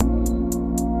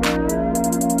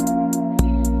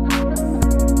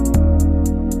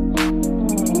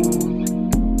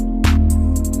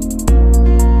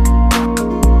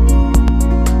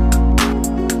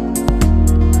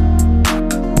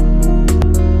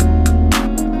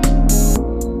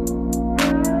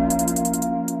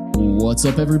What's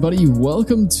up, everybody?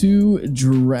 Welcome to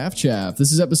Draft Chaff.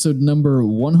 This is episode number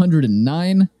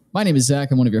 109. My name is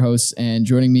Zach. I'm one of your hosts, and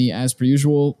joining me, as per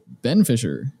usual, Ben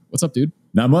Fisher. What's up, dude?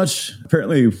 Not much.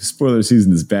 Apparently, spoiler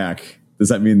season is back. Does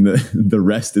that mean the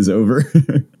rest is over?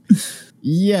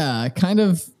 Yeah, kind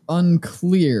of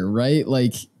unclear, right?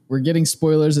 Like, we're getting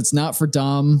spoilers. It's not for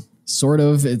Dom, sort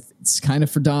of. It's kind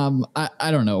of for Dom. I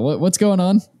don't know. What's going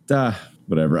on?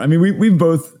 Whatever. I mean, we've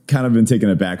both kind of been taking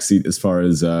a backseat as far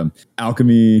as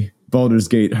Alchemy, Baldur's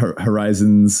Gate,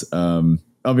 Horizons.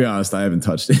 I'll be honest, I haven't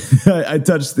touched it. I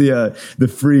touched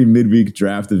the free midweek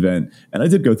draft event, and I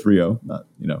did go 3-0.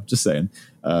 Just saying.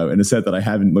 In a set that I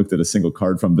haven't looked at a single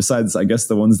card from, besides, I guess,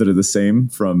 the ones that are the same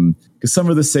from, because some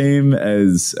are the same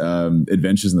as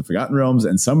Adventures in the Forgotten Realms,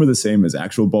 and some are the same as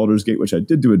actual Baldur's Gate, which I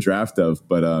did do a draft of.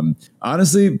 But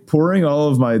honestly, pouring all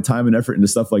of my time and effort into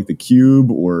stuff like the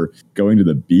Cube or going to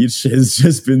the beach has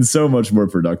just been so much more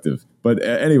productive. But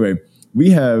anyway, we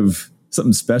have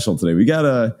something special today.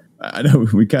 I know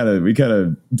we kind of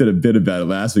did a bit about it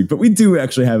last week, but we do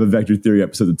actually have a Vector Theory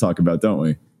episode to talk about, don't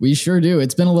we? We sure do.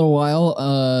 It's been a little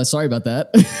while. Sorry about that.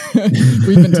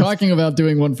 We've been talking about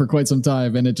doing one for quite some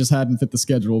time, and it just hadn't fit the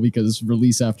schedule because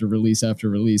release after release after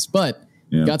release. But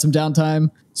got some downtime,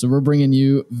 so we're bringing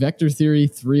you Vector Theory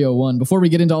 301. Before we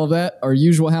get into all of that, our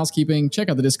usual housekeeping, check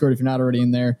out the Discord if you're not already in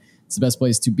there. It's the best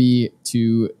place to be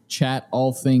to chat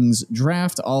all things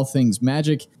draft, all things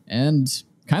Magic, and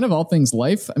kind of all things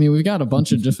life. I mean, we've got a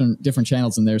bunch of different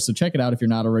channels in there, so check it out if you're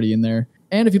not already in there.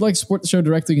 And if you'd like to support the show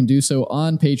directly, you can do so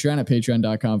on Patreon at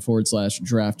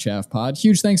patreon.com/draftchaffpod.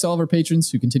 Huge thanks to all of our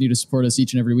patrons who continue to support us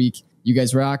each and every week. You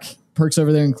guys rock. Perks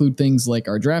over there include things like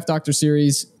our Draft Doctor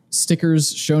series,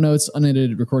 stickers, show notes,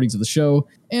 unedited recordings of the show,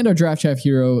 and our Draft Chaff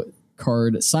Hero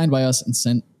card signed by us and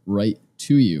sent right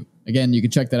to you. Again, you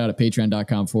can check that out at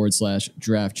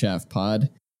patreon.com/draftchaffpod.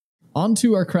 On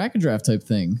to our crack a draft type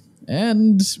thing.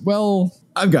 And, well,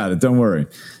 I've got it. Don't worry.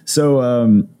 So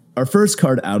our first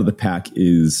card out of the pack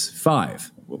is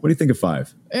 5. What do you think of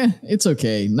 5? It's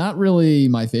okay. Not really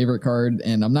my favorite card,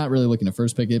 and I'm not really looking to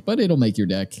first pick it, but it'll make your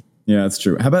deck. Yeah, that's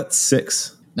true. How about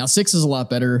 6? Now, 6 is a lot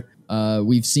better.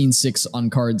 We've seen 6 on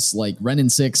cards like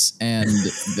Renin 6, and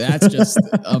that's just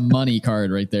a money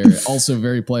card right there. Also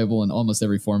very playable in almost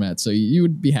every format, so you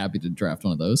would be happy to draft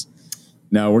one of those.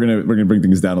 Now, we're gonna bring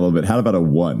things down a little bit. How about a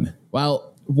 1? Well,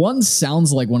 1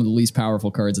 sounds like one of the least powerful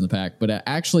cards in the pack, but it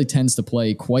actually tends to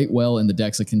play quite well in the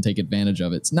decks that can take advantage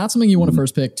of it. It's not something you want to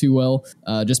first pick too well,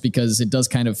 just because it does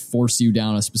kind of force you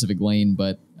down a specific lane,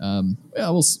 but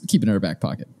we'll keep it in our back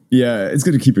pocket. Yeah, it's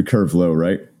going to keep your curve low,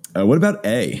 right? What about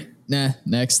A? Nah,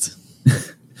 next.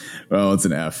 Well, it's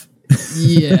an F.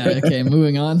 Yeah, okay,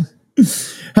 moving on.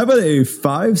 How about a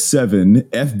 5/7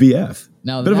 FBF?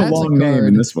 Now, bit of a long name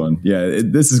in this one. Yeah,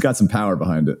 this has got some power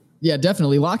behind it. Yeah,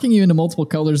 definitely. Locking you into multiple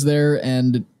colors there,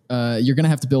 and you're going to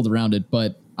have to build around it,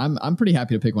 but I'm pretty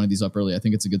happy to pick one of these up early. I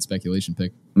think it's a good speculation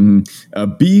pick.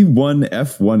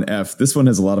 B1F1F. This one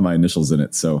has a lot of my initials in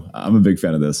it, so I'm a big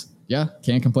fan of this. Yeah,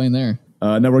 can't complain there.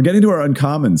 Now we're getting to our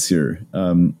uncommons here.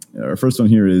 Our first one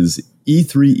here is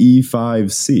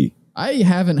E3E5C. I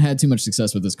haven't had too much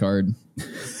success with this card.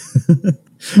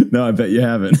 No, I bet you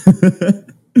haven't.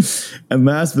 And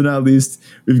last but not least,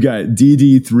 we've got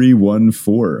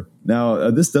DD314. Now,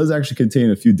 this does actually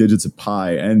contain a few digits of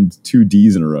pi and 2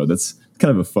 Ds in a row. That's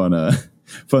kind of a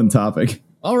fun topic.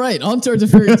 All right, on to our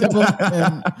Teferi Temple.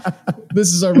 And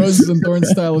this is our Roses and Thorns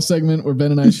style of segment where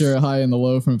Ben and I share a high and the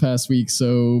low from the past week.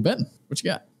 So, Ben, what you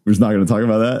got? We're just not going to talk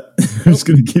about that. We're just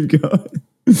going to keep going.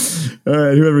 All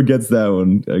right, whoever gets that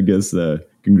one, I guess,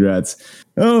 congrats.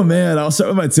 Oh, man, I'll start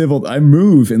with my Tybalt. I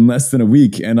move in less than a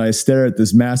week, and I stare at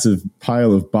this massive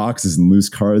pile of boxes and loose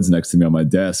cards next to me on my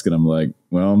desk, and I'm like,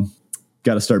 well,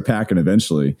 got to start packing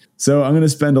eventually. So I'm going to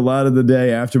spend a lot of the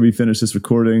day after we finish this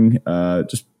recording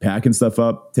just packing stuff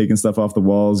up, taking stuff off the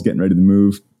walls, getting ready to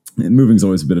move. And moving is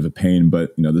always a bit of a pain,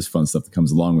 but, there's fun stuff that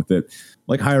comes along with it,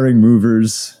 like hiring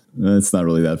movers. It's not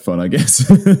really that fun, I guess.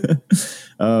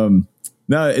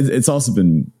 No, it's also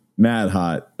been mad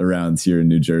hot around here in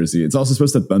New Jersey. It's also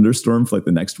supposed to thunderstorm for like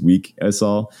the next week, I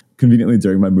saw, conveniently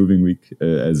during my moving week,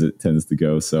 as it tends to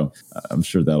go. So I'm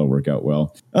sure that'll work out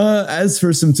well. As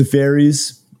for some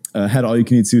Teferis, had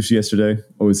all-you-can-eat sushi yesterday.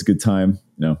 Always a good time.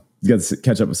 Got to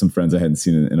catch up with some friends I hadn't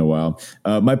seen in a while.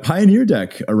 My Pioneer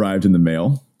deck arrived in the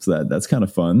mail. So that's kind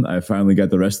of fun. I finally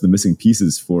got the rest of the missing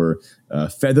pieces for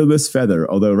Featherless Feather.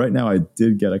 Although right now I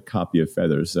did get a copy of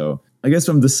Feather. So I guess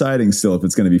I'm deciding still if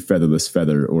it's going to be Featherless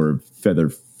Feather or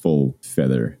Featherful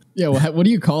Feather. Yeah, well, what do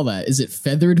you call that? Is it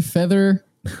Feathered Feather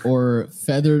or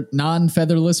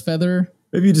non-featherless feather?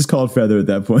 Maybe you just call it Feather at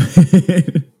that point.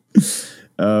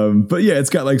 But yeah, it's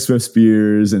got like Swift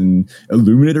Spears and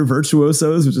Illuminator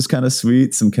Virtuosos, which is kind of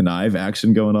sweet. Some connive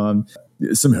action going on.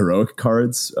 Some heroic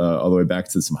cards, all the way back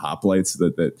to some hoplites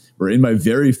that were in my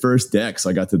very first deck.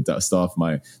 So I got to dust off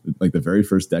the very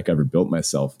first deck I ever built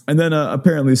myself. And then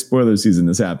apparently spoiler season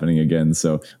is happening again.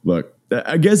 So look,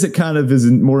 I guess it kind of is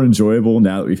more enjoyable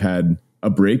now that we've had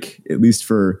a break, at least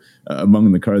for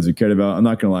among the cards we cared about. I'm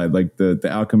not going to lie, like the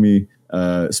Alchemy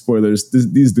spoilers,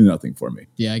 these do nothing for me.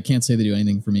 Yeah, I can't say they do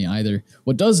anything for me either.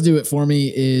 What does do it for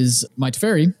me is my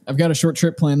Teferi. I've got a short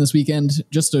trip planned this weekend,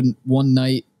 just a one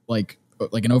night, like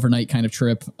an overnight kind of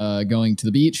trip, going to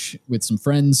the beach with some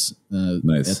friends.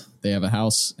 Nice. They have a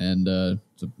house, and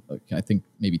so I think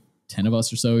maybe 10 of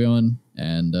us or so going,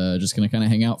 and just going to kind of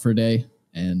hang out for a day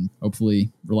and hopefully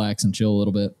relax and chill a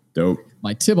little bit. Dope.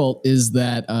 My Tibalt is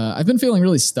that I've been feeling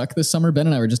really stuck this summer. Ben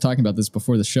and I were just talking about this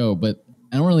before the show, but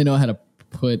I don't really know how to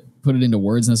put it into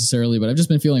words necessarily, but I've just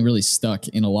been feeling really stuck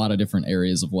in a lot of different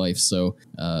areas of life. So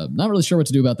not really sure what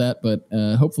to do about that, but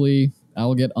hopefully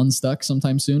I'll get unstuck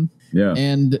sometime soon. Yeah.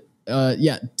 And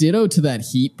ditto to that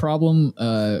heat problem.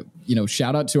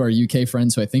 Shout out to our UK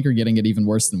friends who I think are getting it even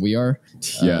worse than we are.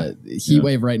 Heat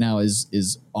wave right now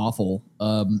is awful.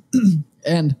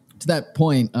 And to that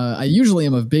point, I usually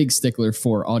am a big stickler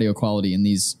for audio quality in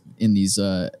these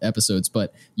episodes,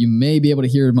 but you may be able to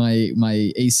hear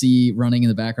my AC running in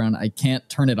the background. I can't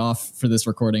turn it off for this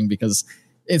recording because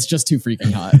it's just too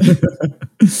freaking hot.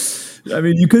 I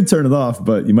mean, you could turn it off,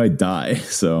 but you might die.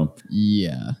 So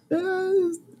yeah,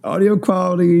 audio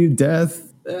quality,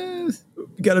 death. You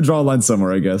got to draw a line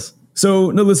somewhere, I guess. So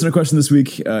no listener question this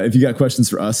week. If you got questions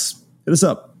for us, hit us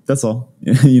up. That's all.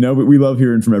 But we love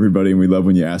hearing from everybody, and we love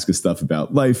when you ask us stuff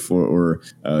about life or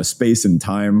space and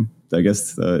time. I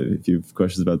guess if you have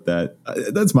questions about that,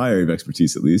 that's my area of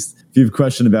expertise, at least. If you have a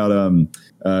question about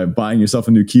buying yourself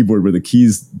a new keyboard where the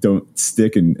keys don't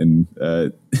stick and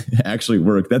actually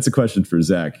work, that's a question for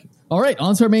Zach. All right,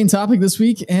 on to our main topic this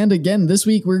week. And again, this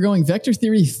week we're going Vector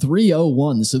Theory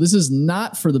 301. So this is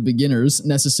not for the beginners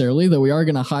necessarily, though we are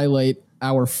going to highlight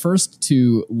our first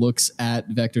two looks at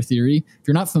vector theory. If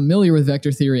you're not familiar with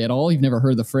vector theory at all, you've never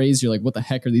heard the phrase, you're like, what the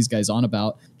heck are these guys on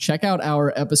about? Check out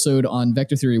our episode on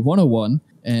Vector Theory 101,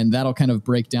 and that'll kind of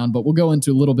break down, but we'll go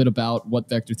into a little bit about what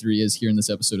vector theory is here in this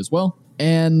episode as well.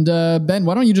 And Ben,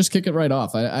 why don't you just kick it right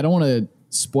off? I don't want to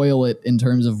spoil it in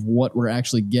terms of what we're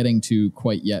actually getting to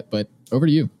quite yet, but over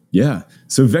to you. Yeah.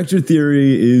 So vector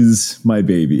theory is my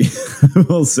baby,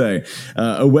 we'll say.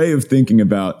 A way of thinking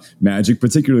about magic,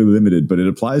 particularly limited, but it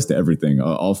applies to everything,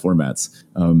 all formats,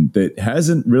 that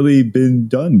hasn't really been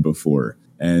done before.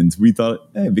 And we thought,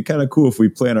 hey, it'd be kind of cool if we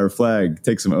plant our flag,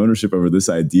 take some ownership over this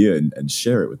idea and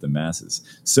share it with the masses.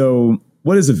 So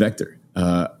what is a vector?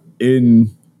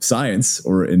 In science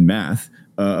or in math,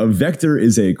 a vector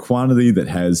is a quantity that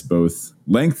has both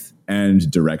length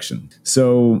and direction.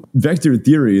 So vector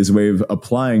theory is a way of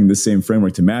applying the same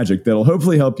framework to magic that'll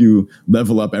hopefully help you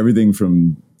level up everything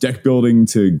from deck building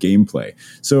to gameplay.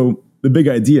 So the big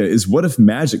idea is, what if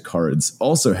magic cards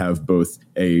also have both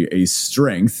a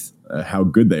strength, how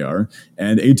good they are,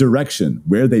 and a direction,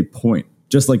 where they point,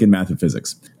 just like in math and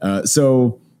physics.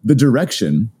 So the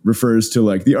direction refers to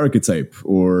like the archetype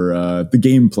or the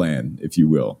game plan, if you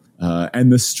will.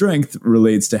 And the strength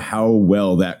relates to how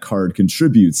well that card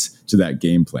contributes to that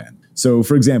game plan. So,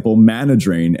 for example, Mana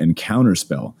Drain and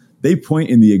Counterspell, they point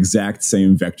in the exact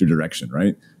same vector direction,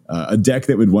 right? A deck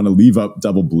that would want to leave up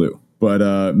double blue.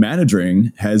 But Mana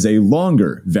Drain has a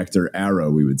longer vector arrow,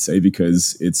 we would say,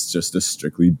 because it's just a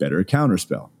strictly better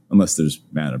counterspell. Unless there's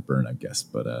Mana Burn, I guess.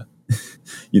 But,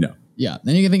 Yeah,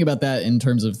 then you can think about that in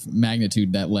terms of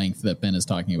magnitude, that length that Ben is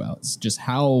talking about. It's just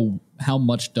how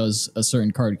much does a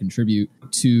certain card contribute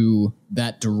to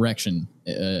that direction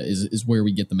is where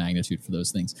we get the magnitude for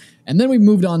those things. And then we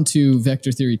moved on to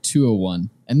Vector Theory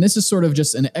 201. And this is sort of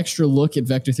just an extra look at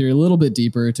Vector Theory a little bit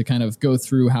deeper to kind of go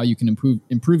through how you can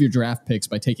improve your draft picks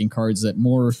by taking cards that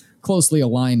more closely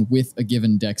align with a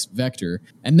given deck's vector.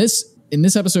 And in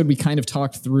this episode, we kind of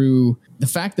talked through the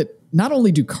fact that not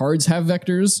only do cards have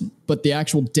vectors, but the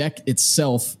actual deck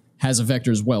itself has a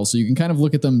vector as well. So you can kind of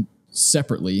look at them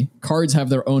separately. Cards have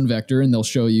their own vector, and they'll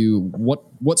show you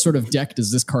what sort of deck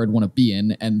does this card want to be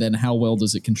in, and then how well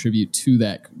does it contribute to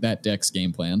that deck's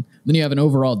game plan. Then you have an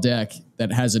overall deck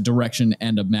that has a direction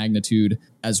and a magnitude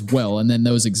as well, and then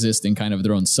those exist in kind of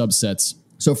their own subsets.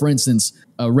 So for instance,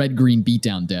 a red-green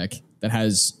beatdown deck that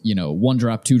has,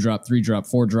 1-drop, 2-drop, 3-drop,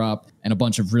 4-drop, and a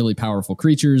bunch of really powerful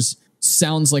creatures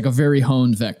sounds like a very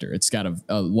honed vector. It's got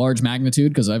a large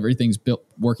magnitude because everything's built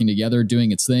working together,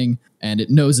 doing its thing, and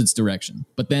it knows its direction.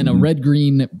 But then a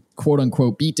red-green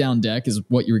quote-unquote beatdown deck is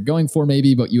what you were going for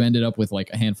maybe, but you ended up with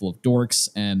like a handful of dorks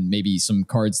and maybe some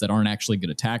cards that aren't actually good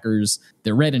attackers.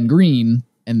 They're red and green,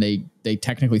 and they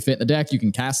technically fit in the deck. You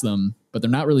can cast them, but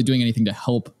they're not really doing anything to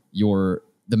help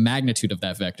the magnitude of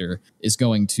that vector is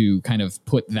going to kind of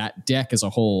put that deck as a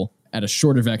whole at a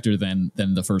shorter vector than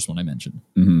the first one I mentioned.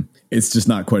 Mm-hmm. It's just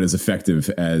not quite as effective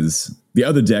as the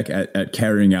other deck at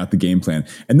carrying out the game plan.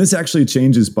 And this actually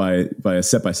changes by a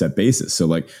set-by-set basis. So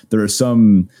like there are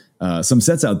some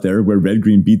sets out there where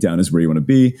red-green beatdown is where you want to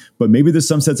be, but maybe there's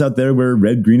some sets out there where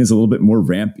red-green is a little bit more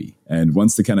rampy and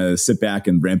wants to kind of sit back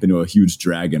and ramp into a huge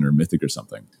dragon or mythic or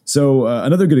something. So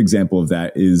another good example of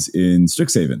that is in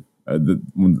Strixhaven. The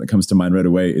one that comes to mind right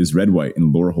away is red-white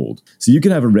and Lorehold. So you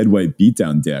can have a red-white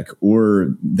beatdown deck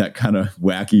or that kind of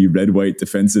wacky red-white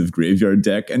defensive graveyard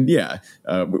deck. And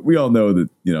we all know that,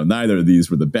 neither of these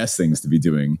were the best things to be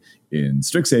doing in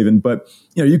Strixhaven, but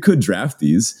you could draft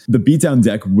these. The beatdown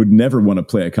deck would never want to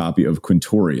play a copy of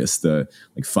Quintorius, the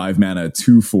 5-mana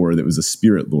 2/4 that was a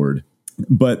Spirit Lord.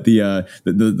 But the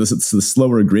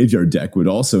slower graveyard deck would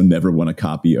also never want a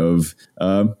copy of.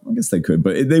 I guess they could,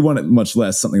 but they want it much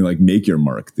less. Something like Make Your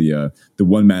Mark, the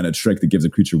 1-mana trick that gives a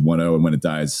creature 1/0, and when it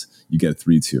dies, you get a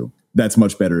 3/2. That's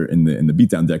much better in the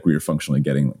beatdown deck where you're functionally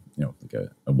getting like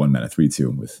a 1-mana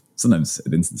 3/2 with sometimes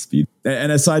at instant speed.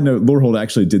 And a side note, Lorehold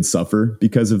actually did suffer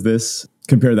because of this.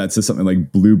 Compare that to something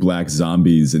like blue-black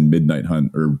Zombies in Midnight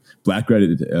Hunt or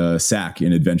black-red Sack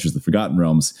in Adventures of the Forgotten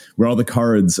Realms, where all the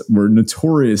cards were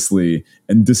notoriously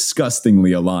and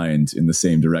disgustingly aligned in the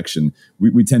same direction.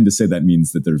 We tend to say that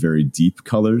means that they're very deep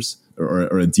colors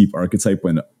or a deep archetype,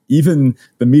 when even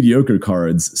the mediocre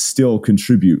cards still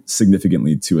contribute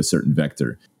significantly to a certain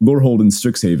vector. Lorehold and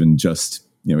Strixhaven just,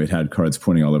 it had cards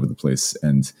pointing all over the place.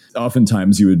 And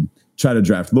oftentimes you would try to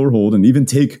draft Lorehold and even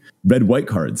take red-white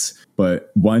cards,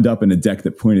 but wind up in a deck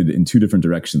that pointed in two different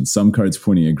directions. Some cards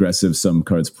pointing aggressive, some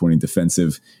cards pointing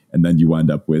defensive, and then you wind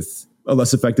up with a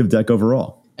less effective deck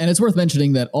overall. And it's worth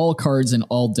mentioning that all cards in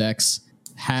all decks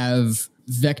have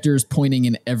vectors pointing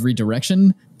in every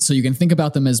direction. So you can think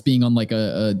about them as being on like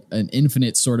an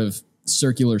infinite sort of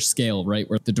circular scale, right?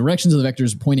 Where the directions of the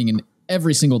vectors are pointing in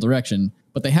every single direction,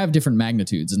 but they have different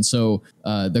magnitudes. And so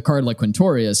the card like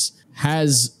Quintorius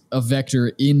has a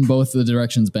vector in both the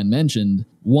directions Ben mentioned.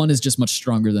 One is just much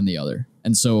stronger than the other.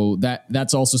 And so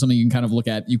that's also something you can kind of look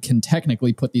at. You can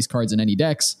technically put these cards in any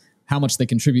decks. How much they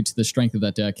contribute to the strength of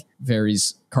that deck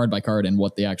varies card by card and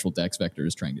what the actual deck's vector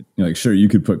is trying to do. Like, sure, you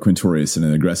could put Quintorius in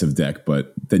an aggressive deck,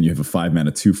 but then you have a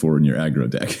 5-mana 2/4 in your aggro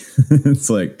deck. It's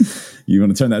like, you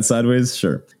want to turn that sideways?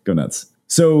 Sure, go nuts.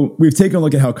 So we've taken a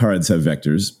look at how cards have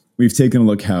vectors. We've taken a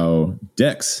look how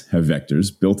decks have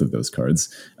vectors built of those cards.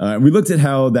 We looked at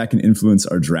how that can influence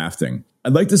our drafting.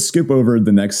 I'd like to skip over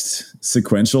the next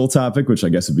sequential topic, which I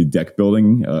guess would be deck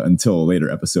building until a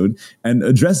later episode, and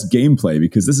address gameplay,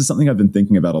 because this is something I've been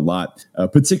thinking about a lot,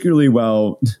 particularly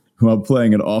while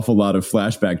playing an awful lot of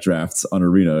flashback drafts on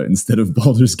Arena instead of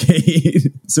Baldur's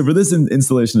Gate. So for this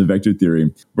installation of Vector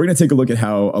Theory, we're going to take a look at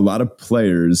how a lot of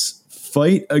players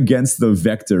fight against the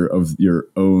vector of your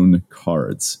own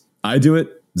cards. I do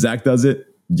it. Zach does it.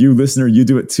 You, listener, you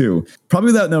do it too.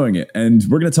 Probably without knowing it. And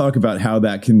we're going to talk about how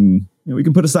that can, we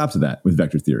can put a stop to that with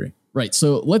Vector Theory. Right.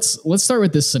 So let's start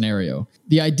with this scenario.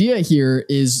 The idea here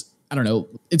is, I don't know,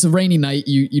 it's a rainy night.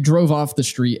 You drove off the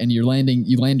street and you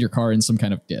land your car in some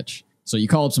kind of ditch. So you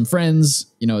call up some friends,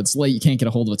 it's late, you can't get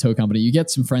a hold of a tow company. You get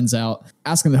some friends out,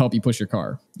 ask them to help you push your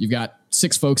car. You've got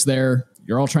 6 folks there.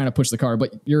 You're all trying to push the car,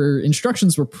 but your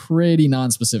instructions were pretty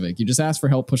non-specific. You just asked for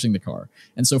help pushing the car.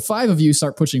 And so 5 of you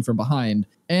start pushing from behind,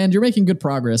 and you're making good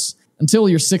progress until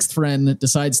your 6th friend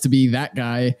decides to be that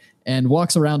guy and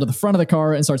walks around to the front of the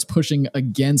car and starts pushing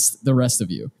against the rest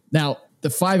of you. Now, the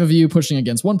 5 of you pushing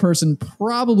against one person,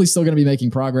 probably still going to be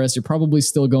making progress. You're probably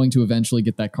still going to eventually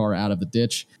get that car out of the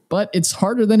ditch, but it's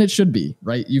harder than it should be,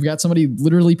 right? You've got somebody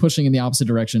literally pushing in the opposite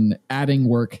direction, adding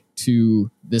work to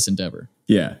this endeavor.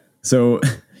 Yeah. So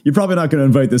you're probably not going to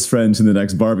invite this friend to the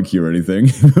next barbecue or anything,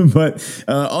 but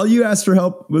all you asked for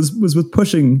help was with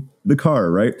pushing the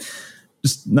car, right?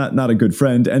 Just not a good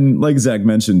friend. And like Zach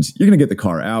mentioned, you're going to get the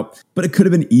car out, but it could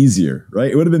have been easier,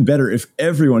 right? It would have been better if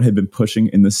everyone had been pushing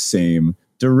in the same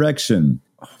direction.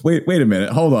 Wait a minute.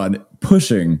 Hold on.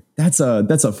 Pushing, that's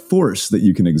a force that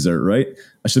you can exert, right?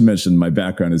 I should mention my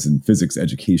background is in physics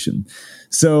education.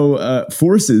 So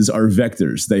forces are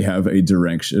vectors. They have a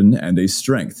direction and a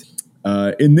strength.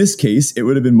 In this case, it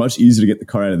would have been much easier to get the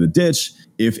car out of the ditch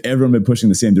if everyone had been pushing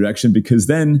the same direction, because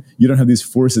then you don't have these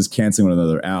forces canceling one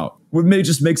another out. What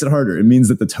just makes it harder. It means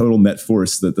that the total net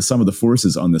force, that the sum of the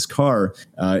forces on this car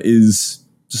is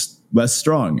just less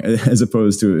strong, as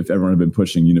opposed to if everyone had been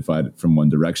pushing unified from one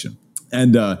direction.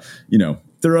 And,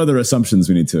 there are other assumptions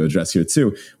we need to address here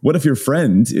too. What if your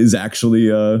friend is actually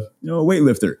a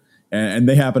weightlifter? And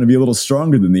they happen to be a little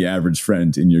stronger than the average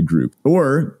friend in your group.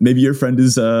 Or maybe your friend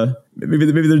is,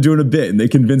 maybe they're doing a bit and they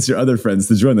convince your other friends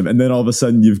to join them. And then all of a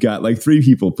sudden you've got like 3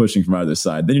 people pushing from either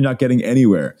side. Then you're not getting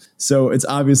anywhere. So it's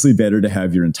obviously better to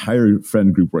have your entire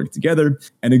friend group work together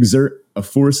and exert a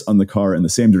force on the car in the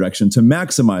same direction to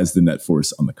maximize the net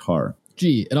force on the car.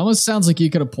 Gee, it almost sounds like you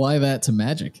could apply that to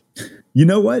Magic. You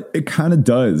know what? It kind of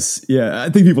does. Yeah, I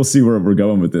think people see where we're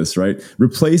going with this, right?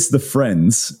 Replace the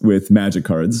friends with Magic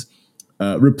cards.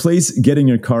 Replace getting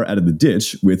your car out of the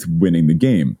ditch with winning the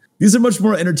game. These are much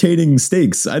more entertaining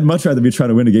stakes. I'd much rather be trying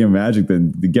to win a game of Magic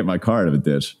than to get my car out of a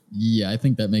ditch. Yeah, I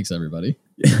think that makes everybody.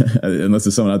 Unless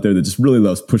there's someone out there that just really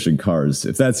loves pushing cars.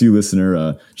 If that's you,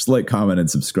 listener, just like, comment, and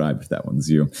subscribe if that one's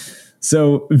you.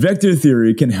 So vector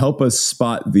theory can help us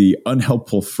spot the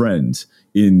unhelpful friend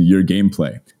in your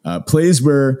gameplay. Plays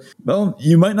where, well,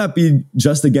 you might not be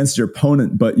just against your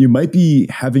opponent, but you might be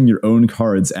having your own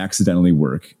cards accidentally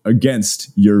work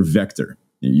against your vector,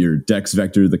 your deck's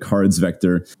vector, the card's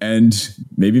vector, and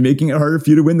maybe making it harder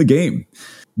for you to win the game.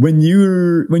 When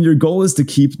your goal is to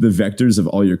keep the vectors of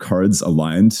all your cards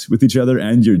aligned with each other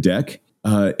and your deck,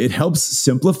 it helps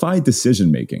simplify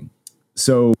decision making.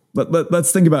 So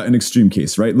let's think about an extreme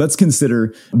case, right? Let's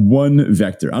consider one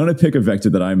vector. I'm going to pick a vector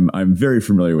that I'm very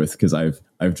familiar with because I've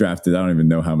drafted, I don't even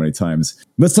know how many times.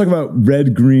 Let's talk about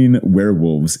red-green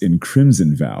werewolves in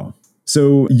Crimson Vow.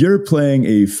 So you're playing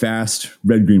a fast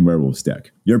red-green werewolves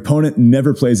deck. Your opponent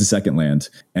never plays a second land,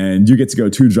 and you get to go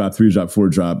 2-drop, 3-drop,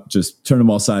 4-drop, just turn them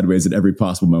all sideways at every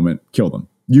possible moment, kill them.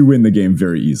 You win the game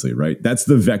very easily, right? That's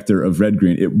the vector of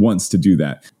red-green. It wants to do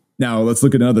that. Now, let's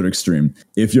look at another extreme.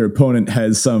 If your opponent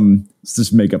has let's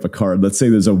just make up a card. Let's say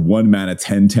there's a 1-mana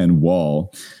 10/10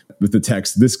 wall with the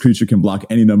text, this creature can block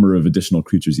any number of additional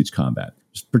creatures each combat.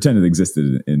 Just pretend it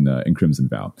existed in Crimson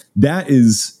Vow. That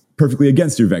is perfectly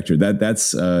against your vector.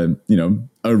 That's a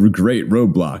great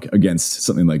roadblock against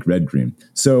something like red-green.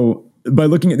 So by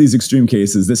looking at these extreme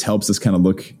cases, this helps us kind of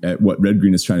look at what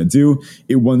red-green is trying to do.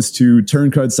 It wants to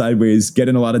turn cards sideways, get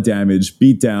in a lot of damage,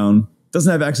 beat down. Doesn't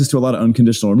have access to a lot of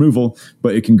unconditional removal,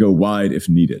 but it can go wide if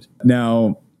needed.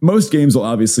 Now, most games will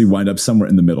obviously wind up somewhere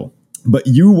in the middle, but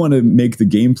you want to make the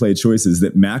gameplay choices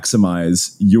that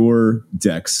maximize your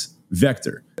deck's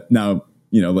vector. Now,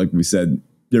 like we said,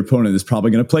 your opponent is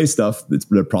probably going to play stuff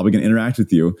they're probably going to interact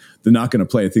with you. They're not going to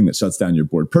play a thing that shuts down your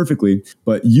board perfectly,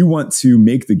 but you want to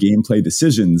make the gameplay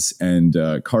decisions and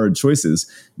card choices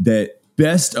that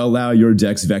best allow your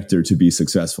deck's vector to be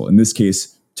successful. In this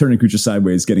case, turning creature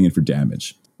sideways, getting in for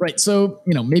damage. Right. So,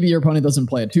 maybe your opponent doesn't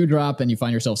play a 2-drop and you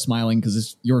find yourself smiling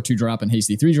because your 2-drop and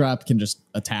hasty 3-drop can just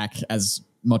attack as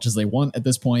much as they want at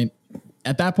this point.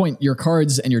 At that point, your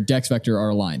cards and your deck's vector are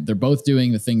aligned. They're both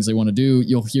doing the things they want to do.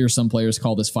 You'll hear some players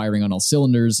call this firing on all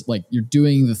cylinders. Like, you're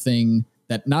doing the thing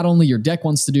that not only your deck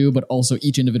wants to do, but also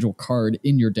each individual card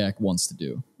in your deck wants to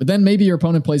do. But then maybe your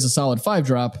opponent plays a solid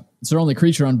 5-drop. It's their only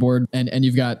creature on board, and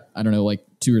you've got,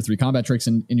 2 or 3 combat tricks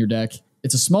in your deck.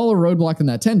 It's a smaller roadblock than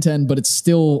that 10/10, but it's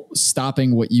still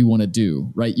stopping what you want to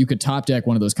do, right? You could top deck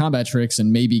one of those combat tricks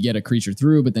and maybe get a creature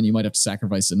through, but then you might have to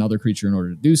sacrifice another creature in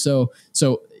order to do so.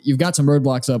 So you've got some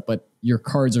roadblocks up, but your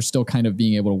cards are still kind of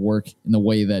being able to work in the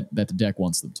way that the deck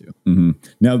wants them to. Mm-hmm.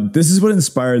 Now, this is what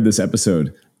inspired this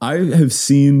episode. I have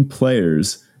seen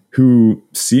players who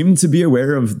seem to be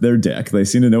aware of their deck. They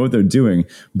seem to know what they're doing,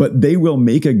 but they will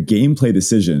make a gameplay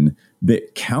decision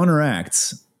that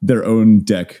counteracts their own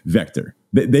deck vector.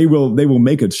 They will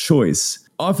make a choice,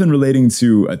 often relating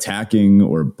to attacking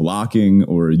or blocking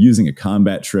or using a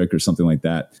combat trick or something like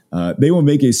that. They will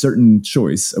make a certain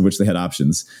choice, of which they had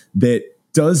options, that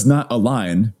does not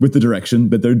align with the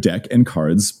direction that their deck and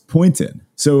cards point in.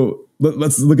 So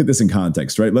let's look at this in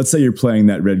context, right? Let's say you're playing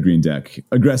that red-green deck.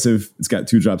 Aggressive, it's got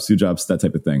 2-drops, 2-drops, that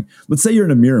type of thing. Let's say you're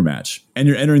in a mirror match and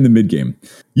you're entering the mid-game.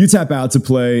 You tap out to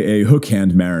play a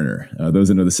Hookhand Mariner. Those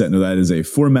that know the set know that is a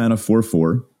 4-mana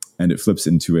 4/4, and it flips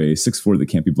into a 6/4 that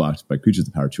can't be blocked by creatures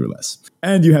with power 2 or less.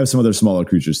 And you have some other smaller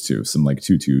creatures too, some like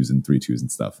 2/2s and 3/2s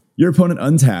and stuff. Your opponent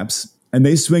untaps, and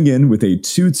they swing in with a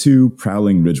 2/2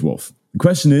 Prowling Ridgewolf. The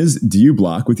question is, do you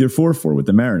block with your 4/4 with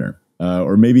the Mariner?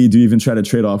 Or maybe do you even try to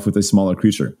trade off with a smaller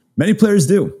creature? Many players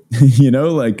do.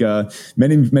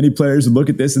 Many players would look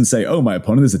at this and say, oh, my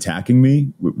opponent is attacking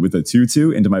me with a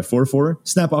 2/2 into my 4/4.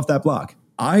 Snap off that block.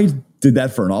 I did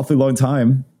that for an awfully long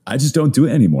time. I just don't do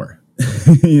it anymore.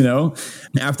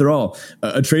 After all,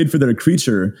 a trade for their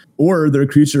creature or their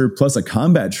creature plus a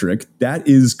combat trick, that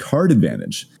is card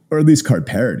advantage, or at least card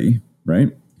parity, right?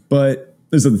 But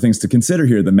there's other things to consider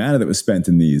here. The mana that was spent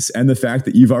in these and the fact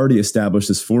that you've already established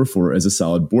this 4/4 as a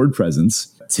solid board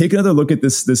presence. Take another look at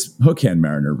this Hookhand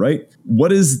Mariner, right?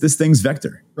 What is this thing's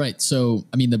vector? Right. So,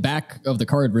 I mean, the back of the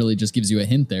card really just gives you a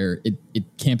hint there. It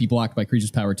can't be blocked by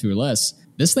creatures power 2 or less.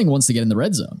 This thing wants to get in the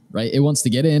red zone, right? It wants to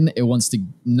get in. It wants to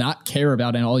not care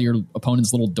about all your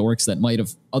opponent's little dorks that might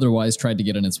have otherwise tried to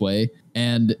get in its way.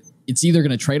 And it's either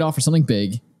going to trade off for something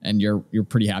big, and you're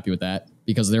pretty happy with that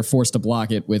because they're forced to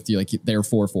block it with like their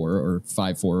 4/4 or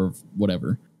 5/4 or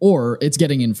whatever, or it's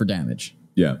getting in for damage.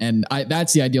 Yeah. And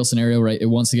that's the ideal scenario, right? It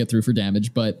wants to get through for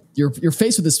damage, but you're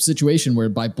faced with this situation where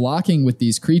by blocking with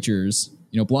these creatures,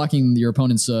 blocking your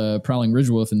opponent's Prowling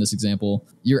Ridgewolf in this example,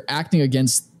 you're acting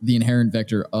against the inherent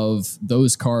vector of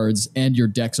those cards and your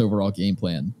deck's overall game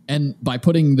plan. And by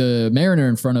putting the Mariner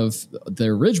in front of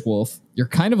their Ridgewolf, you're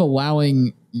kind of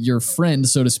allowing your friend,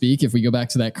 so to speak, if we go back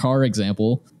to that car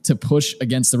example, to push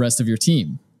against the rest of your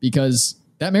team because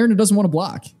that Mariner doesn't want to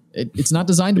block. It's not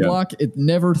designed to block. It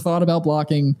never thought about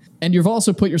blocking. And you've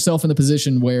also put yourself in the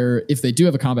position where if they do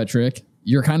have a combat trick,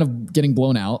 you're kind of getting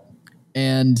blown out.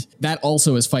 And that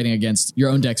also is fighting against your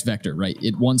own deck's vector, right?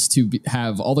 It wants to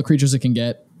have all the creatures it can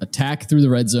get, attack through the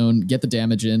red zone, get the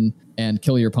damage in, and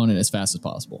kill your opponent as fast as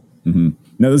possible. Mm-hmm.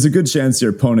 Now, there's a good chance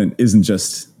your opponent isn't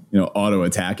just auto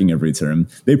attacking every turn.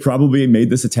 They probably made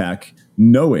this attack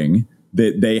knowing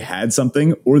that they had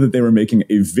something or that they were making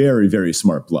a very, very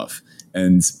smart bluff.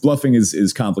 And bluffing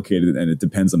is complicated and it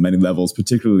depends on many levels,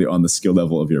 particularly on the skill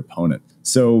level of your opponent.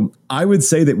 So I would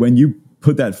say that when you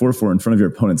put that 4/4 in front of your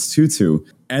opponent's 2/2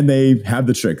 and they have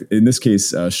the trick, in this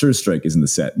case, Sure Strike is in the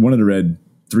set, one of the red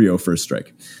 3/0 first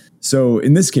strike. So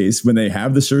in this case, when they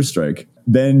have the Sure Strike,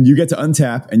 then you get to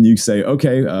untap and you say,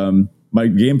 okay, my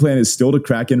game plan is still to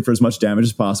crack in for as much damage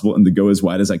as possible and to go as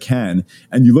wide as I can.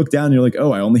 And you look down and you're like,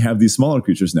 oh, I only have these smaller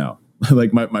creatures now.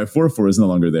 Like my 4/4 is no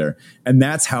longer there. And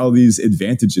that's how these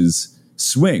advantages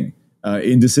swing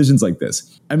in decisions like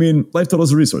this. I mean, life total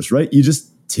is a resource, right? You just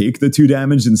take the 2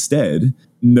 damage instead.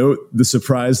 Note the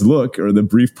surprised look or the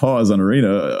brief pause on Arena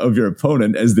of your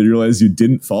opponent as they realize you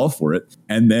didn't fall for it.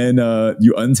 And then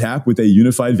you untap with a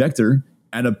unified vector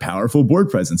and a powerful board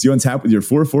presence. You untap with your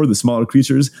 4/4, the smaller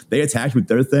creatures. They attack with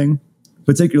their thing,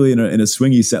 particularly in a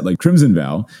swingy set like Crimson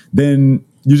Vow. Then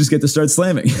you just get to start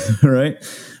slamming, right?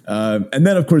 And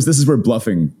then, of course, this is where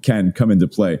bluffing can come into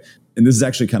play. And this is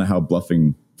actually kind of how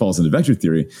bluffing falls into vector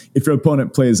theory. If your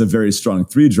opponent plays a very strong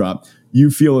 3-drop, you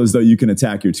feel as though you can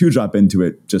attack your 2-drop into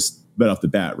it just right off the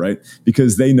bat, right?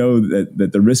 Because they know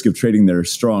that the risk of trading their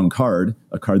strong card,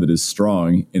 a card that is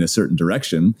strong in a certain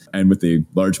direction and with a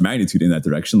large magnitude in that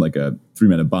direction, like a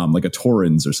 3-mana bomb, like a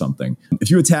Torrens or something. If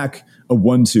you attack a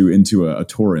 1/2 into a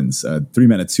Torrens, a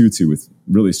 3-mana 2/2 with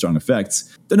really strong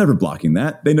effects, they're never blocking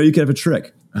that. They know you can have a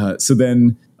trick. So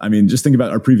then, I mean, just think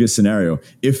about our previous scenario.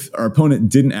 If our opponent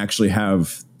didn't actually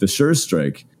have the Sure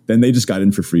Strike, then they just got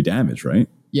in for free damage, right?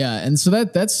 Yeah, and so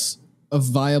that's a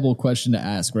viable question to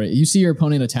ask, right? You see your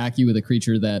opponent attack you with a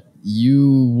creature that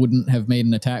you wouldn't have made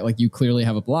an attack. Like you clearly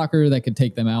have a blocker that could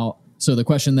take them out. So the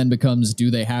question then becomes,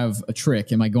 do they have a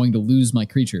trick? Am I going to lose my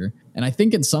creature? And I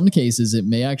think in some cases, it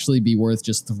may actually be worth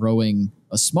just throwing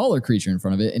a smaller creature in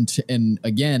front of it. And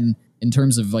again, in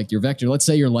terms of like your vector, let's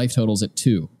say your life total's at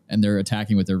 2 and they're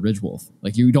attacking with their Ridgewolf.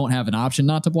 Like you don't have an option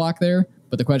not to block there.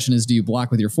 But the question is, do you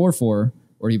block with your 4/4?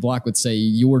 Or you block with, say,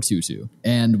 your 2/2.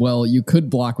 And, well, you could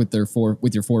block with your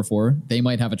 4/4. They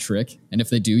might have a trick. And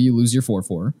if they do, you lose your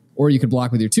 4/4. Or you could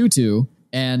block with your 2/2.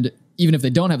 And even if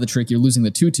they don't have the trick, you're losing the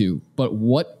 2/2. But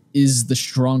what is the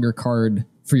stronger card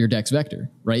for your deck's vector,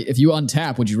 right? If you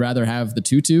untap, would you rather have the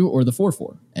 2/2 or the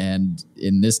 4/4? And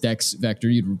in this deck's vector,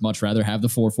 you'd much rather have the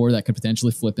 4/4 that could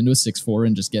potentially flip into a 6/4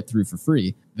 and just get through for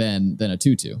free than a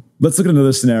 2/2. Let's look at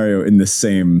another scenario in this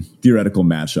same theoretical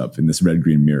matchup in this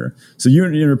red-green mirror. So you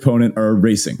and your opponent are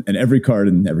racing, and every card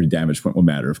and every damage point will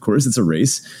matter. Of course, it's a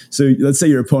race. So let's say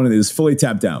your opponent is fully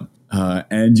tapped down.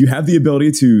 And you have the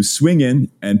ability to swing in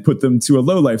and put them to a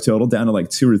low life total down to like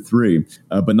 2 or 3,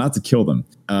 but not to kill them.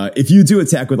 If you do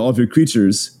attack with all of your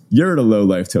creatures, you're at a low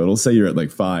life total, say you're at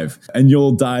like 5, and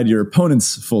you'll die to your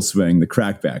opponent's full swing, the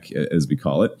crackback, as we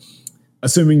call it.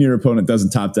 Assuming your opponent doesn't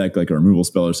top deck like a removal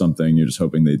spell or something, you're just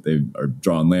hoping they are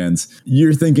drawing lands.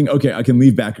 You're thinking, okay, I can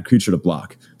leave back a creature to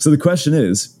block. So the question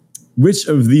is, which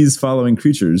of these following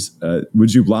creatures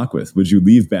would you block with? Would you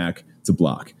leave back to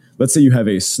block? Let's say you have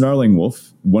a Snarling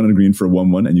Wolf, 1 and a green for a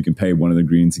 1/1, and you can pay 1 of the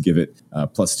green to give it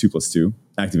 +2/+2.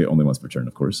 Activate only once per turn,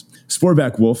 of course.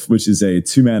 Sporeback Wolf, which is a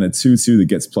 2-mana 2/2 that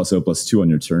gets +0/+2 on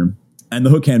your turn. And the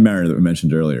Hookhand Mariner that we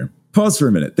mentioned earlier. Pause for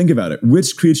a minute. Think about it.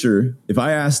 Which creature, if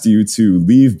I asked you to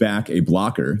leave back a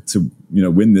blocker to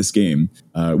win this game,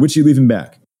 which you leaving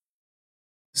back?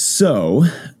 So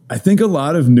I think a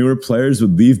lot of newer players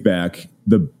would leave back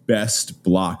the best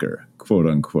blocker, quote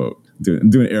unquote. I'm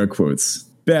doing air quotes.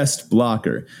 Best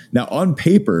blocker. Now, on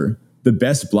paper, the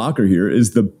best blocker here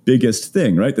is the biggest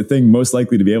thing, right? The thing most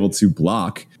likely to be able to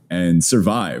block and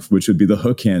survive, which would be the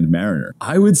Hookhand Mariner.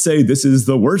 I would say this is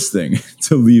the worst thing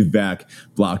to leave back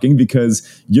blocking because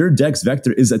your deck's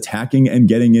vector is attacking and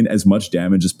getting in as much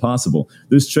damage as possible.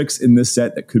 There's tricks in this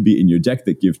set that could be in your deck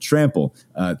that give trample,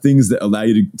 things that allow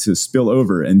you to spill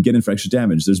over and get in for extra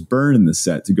damage. There's burn in this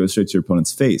set to go straight to your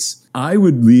opponent's face. I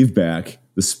would leave back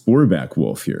the Sporeback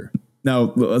Wolf here.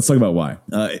 Now, let's talk about why.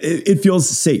 It feels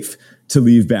safe to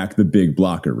leave back the big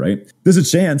blocker, right? There's a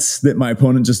chance that my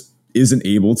opponent just isn't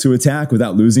able to attack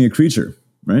without losing a creature,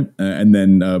 right? And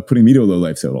then putting me to a low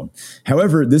life total.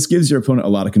 However, this gives your opponent a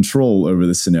lot of control over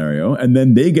the scenario, and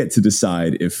then they get to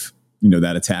decide if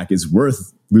that attack is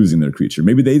worth losing their creature.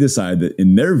 Maybe they decide that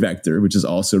in their vector, which is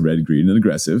also red, green, and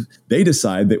aggressive, they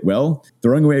decide that, well,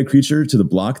 throwing away a creature to the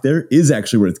block there is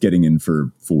actually worth getting in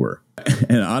for 4.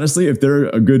 And honestly, if they're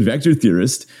a good vector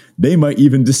theorist, they might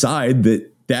even decide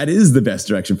that is the best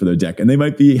direction for their deck. And they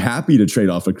might be happy to trade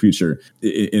off a creature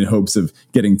in hopes of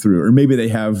getting through. Or maybe they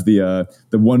have the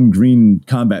 1 green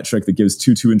combat trick that gives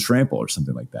 2/2 and trample or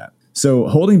something like that. So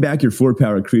holding back your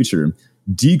 4-power creature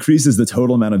decreases the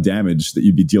total amount of damage that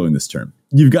you'd be dealing this turn.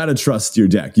 You've got to trust your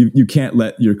deck. You can't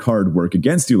let your card work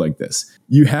against you like this.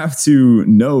 You have to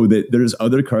know that there's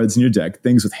other cards in your deck,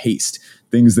 things with haste,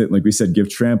 things that, like we said, give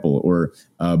trample or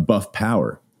buff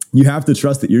power. You have to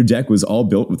trust that your deck was all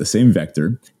built with the same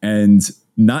vector and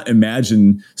not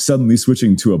imagine suddenly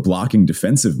switching to a blocking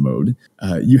defensive mode.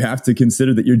 You have to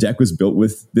consider that your deck was built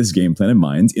with this game plan in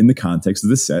mind in the context of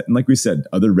this set. And like we said,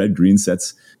 other red-green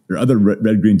sets or other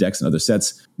red-green decks and other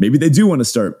sets, maybe they do want to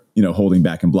start, holding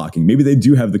back and blocking. Maybe they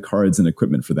do have the cards and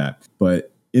equipment for that.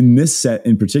 But in this set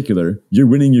in particular, you're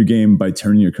winning your game by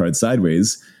turning your card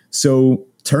sideways. So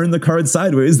turn the cards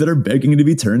sideways that are begging to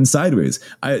be turned sideways.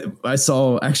 I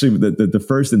saw actually the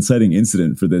first inciting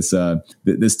incident for this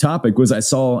this topic was I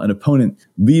saw an opponent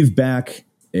leave back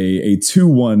a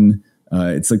 2/1.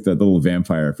 It's like the little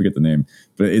vampire. I forget the name,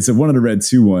 but it's a 1 of the red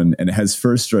 2/1, and it has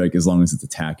first strike as long as it's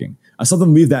attacking. I saw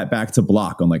them leave that back to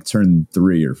block on like turn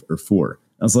 3 or 4.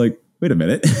 I was like, wait a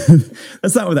minute,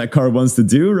 that's not what that card wants to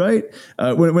do, right?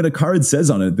 When a card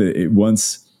says on it that it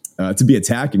wants to be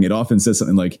attacking, it often says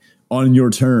something like on your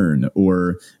turn,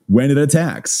 or when it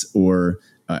attacks, or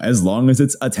as long as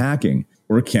it's attacking,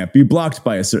 or can't be blocked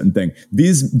by a certain thing.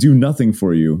 These do nothing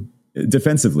for you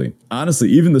defensively. Honestly,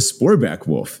 even the Sporeback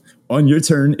Wolf, on your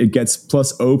turn, it gets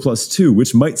 +0/+2,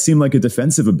 which might seem like a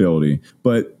defensive ability,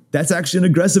 but that's actually an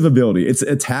aggressive ability. It's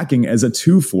attacking as a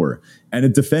 2/4, and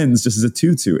it defends just as a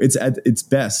 2/2. It's at its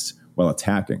best while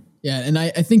attacking. Yeah, and I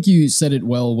think you said it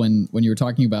well when you were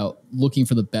talking about looking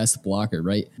for the best blocker,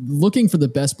 right? Looking for the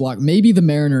best block. Maybe the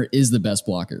Mariner is the best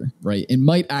blocker, right? It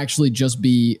might actually just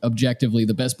be objectively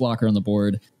the best blocker on the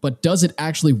board, but does it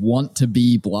actually want to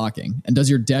be blocking? And does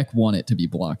your deck want it to be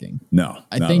blocking? No,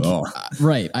 I think, at all.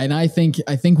 Right. And I think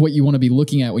what you want to be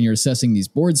looking at when you're assessing these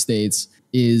board states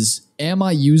is, am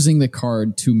I using the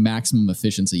card to maximum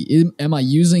efficiency? Am I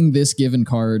using this given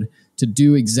card to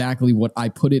do exactly what I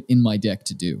put it in my deck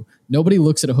to do? Nobody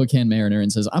looks at a Hookhand Mariner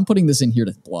and says, I'm putting this in here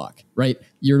to block, right?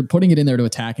 You're putting it in there to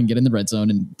attack and get in the red zone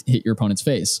and hit your opponent's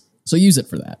face. So use it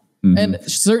for that. Mm-hmm. And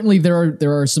certainly there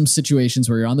are some situations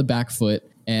where you're on the back foot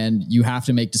and you have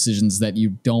to make decisions that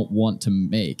you don't want to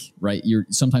make, right?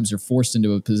 Sometimes you're forced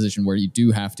into a position where you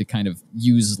do have to kind of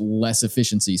use less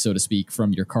efficiency, so to speak,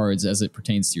 from your cards as it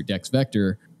pertains to your deck's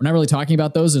vector. We're not really talking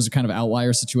about those. Those are kind of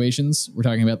outlier situations. We're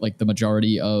talking about like the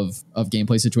majority of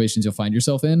gameplay situations you'll find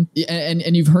yourself in.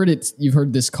 And you've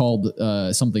heard this called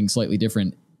something slightly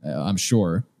different, I'm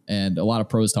sure. And a lot of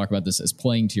pros talk about this as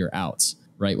playing to your outs,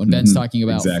 right? When Ben's talking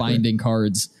about finding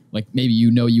cards, like maybe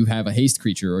you have a haste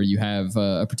creature or you have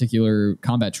a particular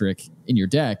combat trick in your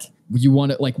deck. You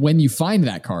want to, like, when you find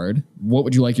that card, what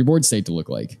would you like your board state to look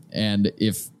like? And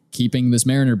if keeping this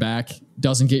Mariner back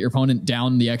doesn't get your opponent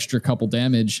down the extra couple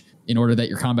damage in order that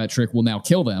your combat trick will now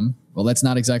kill them, well, that's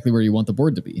not exactly where you want the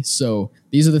board to be. So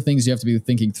these are the things you have to be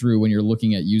thinking through when you're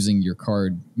looking at using your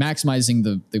card, maximizing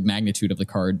the magnitude of the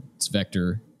card's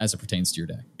vector as it pertains to your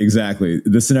deck. Exactly.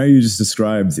 The scenario you just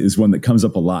described is one that comes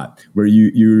up a lot, where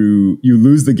you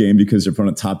lose the game because your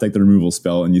opponent top decked the removal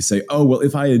spell, and you say, oh, well,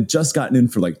 if I had just gotten in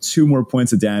for like 2 more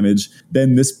points of damage,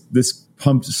 then this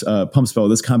pump spell,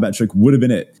 this combat trick would have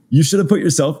been it. You should have put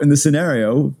yourself in the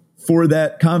scenario for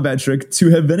that combat trick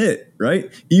to have been it,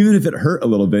 right? Even if it hurt a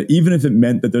little bit, even if it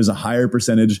meant that there's a higher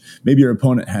percentage, maybe your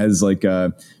opponent has maybe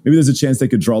there's a chance they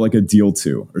could draw like a deal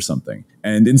 2 or something.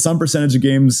 And in some percentage of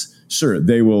games, sure,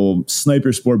 they will snipe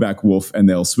your Sporeback Wolf and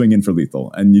they'll swing in for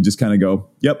lethal. And you just kind of go,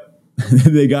 yep,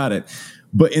 they got it.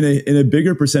 But in a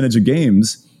bigger percentage of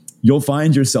games, you'll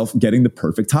find yourself getting the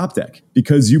perfect top deck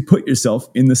because you put yourself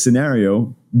in the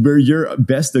scenario where you're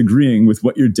best agreeing with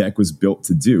what your deck was built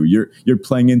to do. You're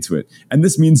playing into it. And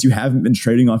this means you haven't been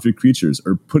trading off your creatures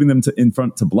or putting them in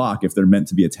front to block if they're meant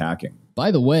to be attacking. By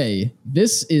the way,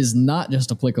 this is not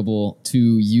just applicable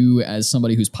to you as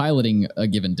somebody who's piloting a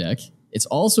given deck. It's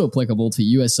also applicable to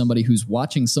you as somebody who's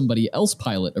watching somebody else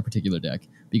pilot a particular deck.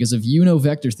 Because if you know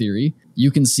Vector Theory, you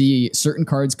can see certain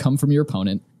cards come from your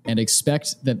opponent and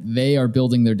expect that they are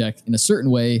building their deck in a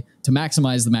certain way to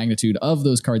maximize the magnitude of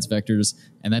those cards' vectors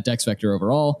and that deck's vector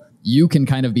overall. You can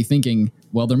kind of be thinking,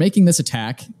 well, they're making this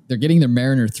attack, they're getting their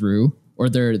Mariner through, or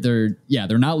they're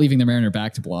not leaving their Mariner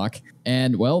back to block.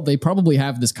 And well, they probably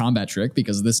have this combat trick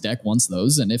because this deck wants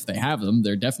those. And if they have them,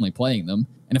 they're definitely playing them.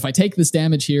 And if I take this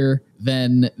damage here,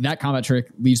 then that combat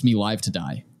trick leaves me live to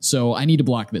die. So I need to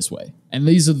block this way. And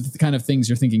these are the kind of things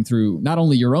you're thinking through, not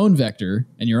only your own vector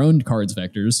and your own card's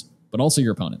vectors, but also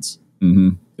your opponent's. Mm-hmm.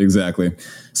 Exactly.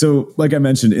 So like I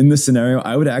mentioned, in this scenario,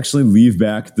 I would actually leave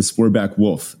back the Sporeback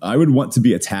Wolf. I would want to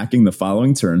be attacking the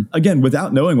following turn, again,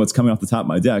 without knowing what's coming off the top of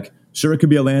my deck. Sure, it could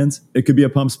be a land, it could be a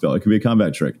pump spell, it could be a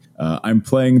combat trick. I'm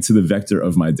playing to the vector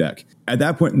of my deck. At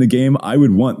that point in the game, I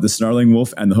would want the Snarling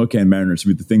Wolf and the Hookhand Mariner to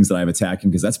be the things that I'm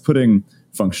attacking because that's putting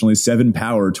functionally 7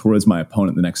 power towards my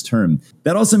opponent the next turn.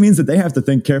 That also means that they have to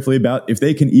think carefully about if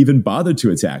they can even bother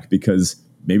to attack because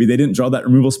maybe they didn't draw that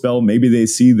removal spell. Maybe they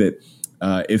see that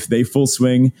if they full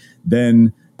swing,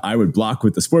 then I would block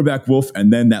with the Sporeback Wolf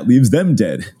and then that leaves them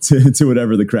dead to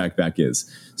whatever the crackback is.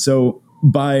 So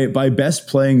by best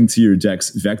playing to your deck's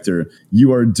vector,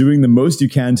 you are doing the most you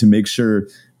can to make sure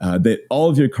that all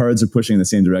of your cards are pushing in the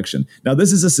same direction. Now,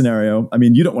 this is a scenario, I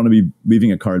mean, you don't want to be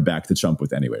leaving a card back to chump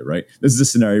with anyway, right? This is a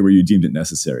scenario where you deemed it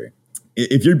necessary.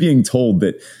 If you're being told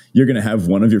that you're going to have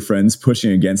one of your friends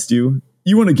pushing against you,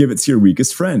 you want to give it to your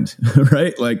weakest friend,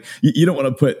 right? Like you don't want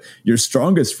to put your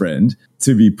strongest friend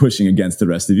to be pushing against the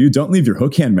rest of you. Don't leave your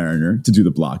Hookhand Mariner to do the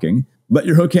blocking. Let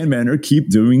your Hookhand Mariner keep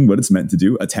doing what it's meant to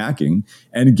do, attacking,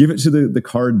 and give it to the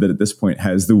card that at this point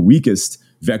has the weakest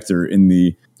vector in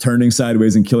the turning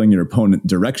sideways and killing your opponent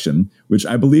direction, which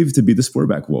I believe to be the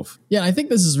Sporeback Wolf. Yeah, I think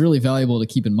this is really valuable to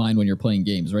keep in mind when you're playing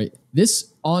games, right?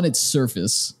 This, on its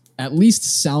surface, at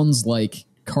least sounds like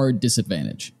card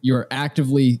disadvantage. We're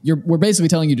basically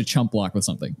telling you to chump block with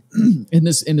something in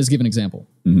this given example.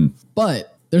 Mm-hmm.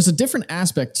 But there's a different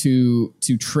aspect to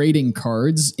trading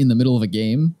cards in the middle of a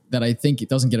game that I think it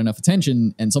doesn't get enough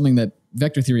attention, and something that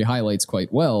Vector Theory highlights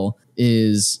quite well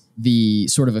is the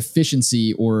sort of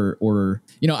efficiency or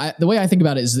the way I think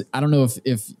about it is, I don't know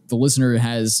if the listener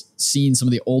has seen some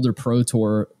of the older Pro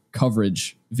Tour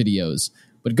coverage videos,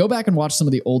 but go back and watch some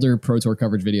of the older Pro Tour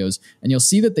coverage videos, and you'll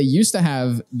see that they used to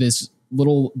have this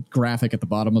little graphic at the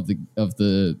bottom of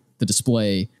the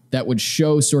display that would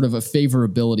show sort of a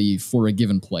favorability for a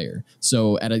given player.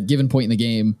 So at a given point in the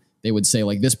game, they would say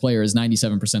like this player is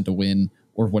 97% to win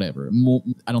or whatever.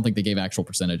 I don't think they gave actual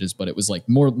percentages, but it was like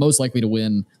most likely to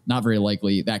win, not very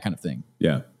likely, that kind of thing.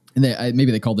 Yeah. And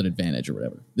maybe they called it advantage or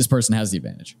whatever. This person has the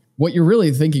advantage. What you're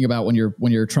really thinking about when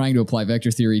you're trying to apply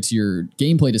Vector Theory to your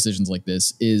gameplay decisions like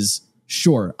this is,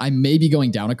 sure, I may be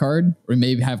going down a card, or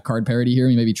maybe have card parity here,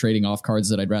 we may be trading off cards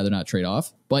that I'd rather not trade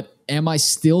off, but am I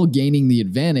still gaining the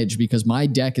advantage because my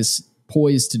deck is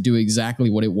poised to do exactly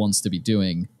what it wants to be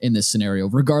doing in this scenario,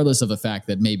 regardless of the fact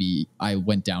that maybe I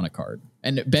went down a card?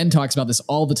 And Ben talks about this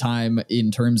all the time in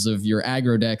terms of your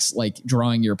aggro decks, like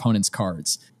drawing your opponent's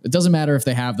cards. It doesn't matter if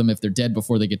they have them, if they're dead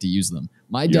before they get to use them.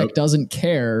 My deck doesn't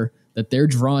care that they're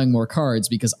drawing more cards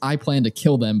because I plan to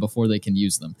kill them before they can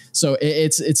use them. So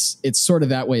it's sort of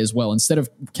that way as well. Instead of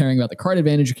caring about the card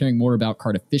advantage, you're caring more about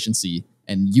card efficiency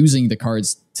and using the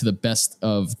cards to the best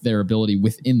of their ability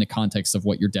within the context of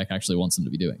what your deck actually wants them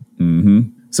to be doing. Mm-hmm.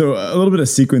 So a little bit of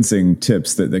sequencing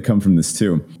tips that come from this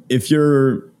too. If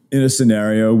you're in a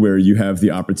scenario where you have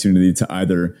the opportunity to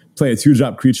either play a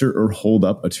 2-drop creature or hold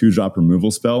up a 2-drop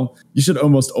removal spell, you should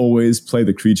almost always play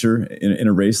the creature in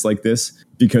a race like this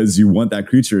because you want that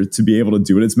creature to be able to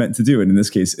do what it's meant to do. And in this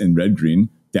case, in red-green,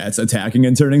 that's attacking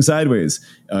and turning sideways.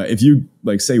 If you,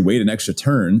 say, wait an extra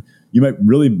turn, you might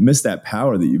really miss that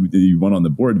power that you want on the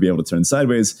board to be able to turn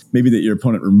sideways. Maybe that your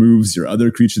opponent removes your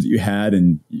other creature that you had,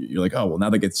 and you're like, oh, well, now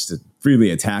they get to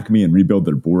freely attack me and rebuild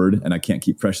their board, and I can't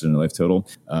keep pressure in their life total.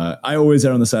 I always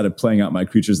err on the side of playing out my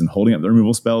creatures and holding up the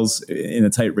removal spells in a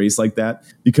tight race like that,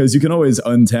 because you can always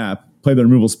untap, play the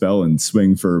removal spell, and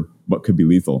swing for what could be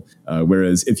lethal.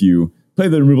 Whereas if you play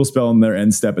the removal spell on their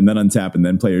end step and then untap and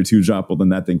then play your 2-drop, well, then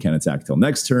that thing can't attack till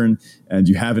next turn, and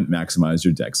you haven't maximized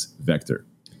your deck's vector.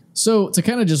 So to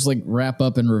kind of just like wrap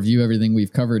up and review everything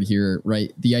we've covered here,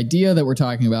 right? The idea that we're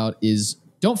talking about is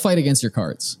don't fight against your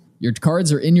cards. Your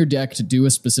cards are in your deck to do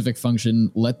a specific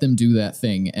function. Let them do that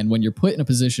thing. And when you're put in a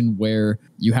position where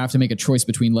you have to make a choice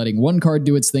between letting one card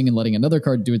do its thing and letting another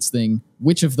card do its thing,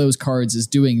 which of those cards is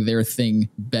doing their thing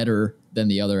better than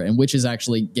the other, and which is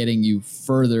actually getting you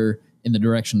further in the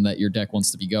direction that your deck wants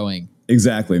to be going?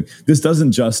 Exactly. This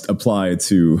doesn't just apply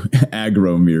to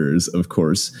aggro mirrors, of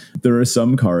course. There are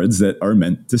some cards that are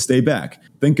meant to stay back.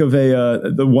 Think of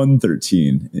the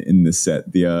 113 in this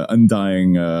set, the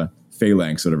Undying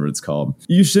Phalanx, whatever it's called.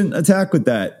 You shouldn't attack with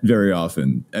that very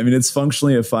often. I mean, it's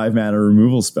functionally a 5-mana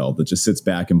removal spell that just sits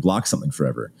back and blocks something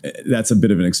forever. That's a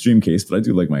bit of an extreme case, but I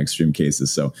do like my extreme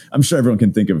cases. So I'm sure everyone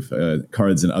can think of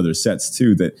cards in other sets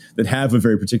too that have a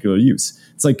very particular use.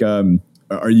 It's like,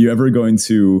 are you ever going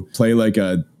to play like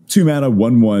a 2-mana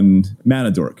 1/1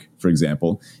 Mana Dork, for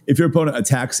example? If your opponent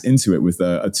attacks into it with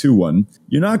a 2/1,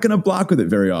 you're not going to block with it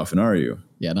very often, are you?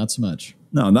 Yeah, not so much.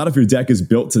 No, not if your deck is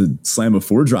built to slam a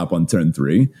 4-drop on turn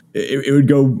 3. It would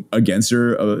go against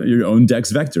your own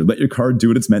deck's vector. Let your card do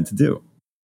what it's meant to do.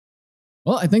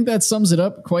 Well, I think that sums it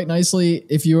up quite nicely.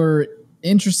 If you're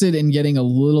interested in getting a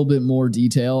little bit more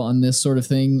detail on this sort of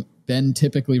thing, Ben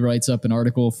typically writes up an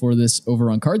article for this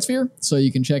over on Cardsphere, so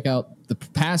you can check out the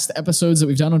past episodes that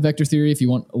we've done on Vector Theory if you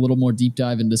want a little more deep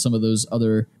dive into some of those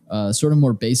other sort of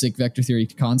more basic Vector Theory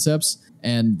concepts.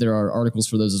 And there are articles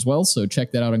for those as well, so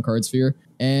check that out on Cardsphere.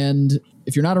 And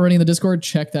if you're not already in the Discord,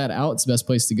 check that out. It's the best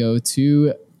place to go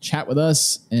to chat with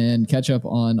us and catch up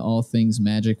on all things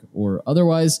Magic or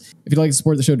otherwise. If you'd like to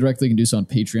support the show directly, you can do so on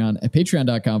Patreon at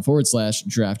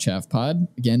patreon.com/draftchaffpod.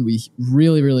 Again, we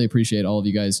really, really appreciate all of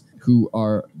you guys who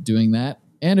are doing that.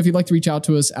 And if you'd like to reach out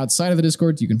to us outside of the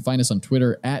Discord, you can find us on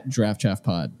Twitter at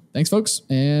draftchaffpod. Thanks, folks,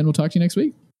 and we'll talk to you next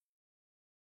week.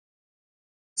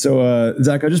 So,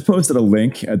 Zach, I just posted a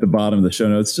link at the bottom of the show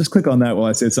notes. Just click on that while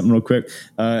I say something real quick.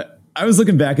 I was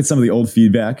looking back at some of the old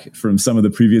feedback from some of the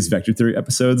previous Vector Theory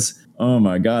episodes. Oh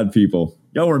my God, people.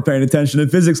 Y'all weren't paying attention in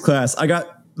physics class. I got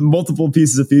multiple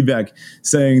pieces of feedback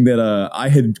saying that I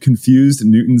had confused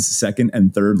Newton's second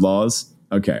and third laws.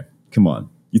 Okay, come on.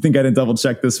 You think I didn't double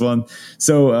check this one?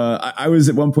 So I was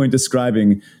at one point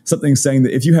describing something saying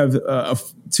that if you have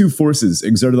two forces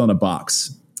exerted on a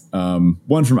box,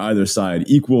 one from either side,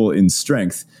 equal in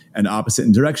strength and opposite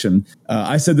in direction.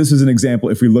 I said this was an example,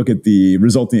 if we look at the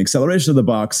resulting acceleration of the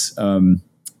box,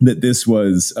 that this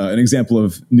was an example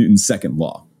of Newton's second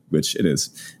law, which it is.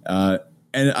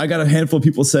 And I got a handful of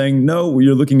people saying, no,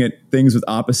 you're looking at things with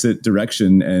opposite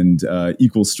direction and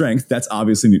equal strength. That's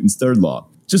obviously Newton's third law.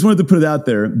 Just wanted to put it out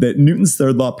there that Newton's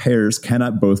third law pairs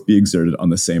cannot both be exerted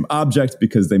on the same object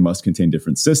because they must contain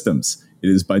different systems. It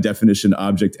is by definition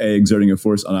object A exerting a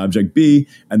force on object B,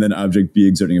 and then object B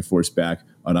exerting a force back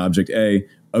on object A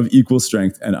of equal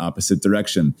strength and opposite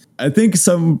direction. I think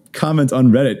some comment on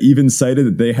Reddit even cited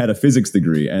that they had a physics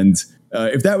degree. And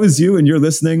if that was you and you're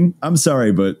listening, I'm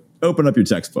sorry, but open up your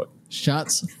textbook.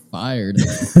 Shots fired.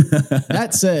 That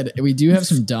said, we do have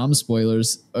some Dom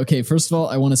spoilers. Okay, first of all,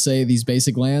 I want to say these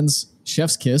basic lands,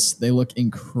 Chef's Kiss, they look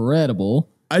incredible.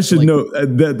 I should note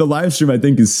that the live stream, I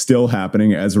think, is still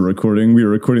happening as we're recording. We were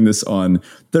recording this on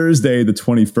Thursday, the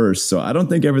 21st, so I don't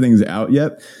think everything's out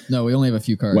yet. No, we only have a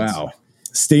few cards. Wow.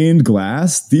 Stained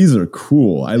glass? These are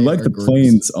cool. I like the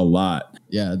planes a lot.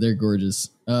 Yeah, they're gorgeous.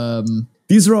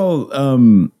 These are all...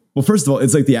 well, first of all,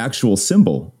 it's like the actual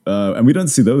symbol, and we don't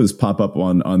see those pop up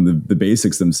on the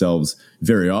basics themselves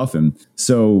very often.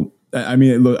 So, I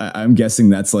mean, look, I'm guessing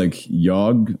that's like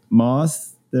Yawgmoth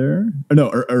there. Or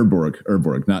no,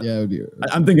 Urborg, not. Yeah, it would be.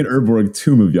 I'm thinking Urborg,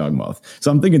 Tomb of Yawgmoth.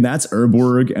 So I'm thinking that's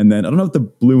Urborg, and then I don't know what the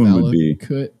blue one would be.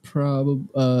 Valakut,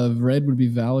 probably. Red would be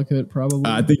Valakut,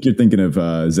 probably. I think you're thinking of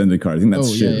Zendikar. I think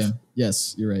that's Shiv. Yeah.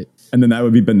 Yes, you're right. And then that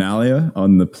would be Benalia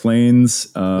on the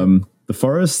plains. The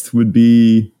forest would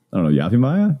be, I don't know,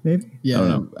 Yavimaya, maybe?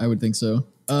 Yeah, I would think so.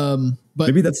 But But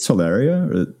maybe that's Teleria.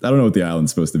 Or, I don't know what the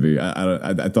island's supposed to be.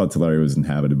 I thought Teleria was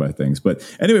inhabited by things. But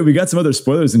anyway, we got some other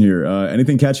spoilers in here.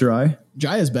 Anything catch your eye?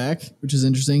 Jaya's back, which is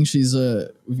interesting.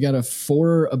 We've got a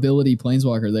 4 ability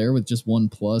planeswalker there with just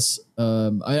 1+.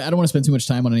 I don't want to spend too much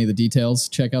time on any of the details.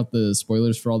 Check out the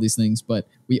spoilers for all these things. But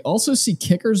we also see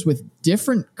kickers with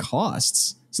different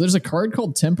costs. So there's a card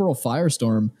called Temporal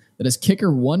Firestorm that has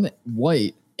kicker 1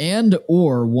 white and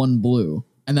or 1 blue.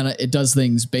 And then it does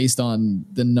things based on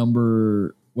the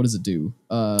number. What does it do?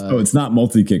 It's not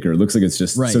multi-kicker. It looks like it's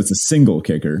just, right. So it's a single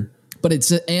kicker. But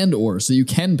it's and or, so you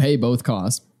can pay both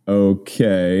costs.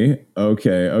 Okay.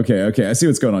 I see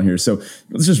what's going on here. So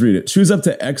let's just read it. Choose up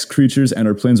to X creatures and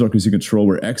or planeswalkers you control,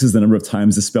 where X is the number of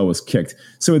times the spell was kicked.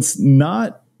 So it's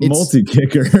not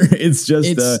multi-kicker. It's just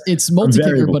it's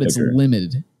multi-kicker, but it's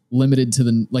limited to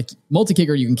the, like,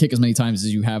 multi-kicker. You can kick as many times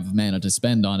as you have mana to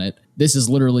spend on it. This is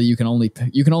literally you can only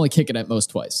kick it at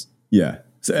most twice. Yeah.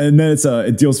 So, and then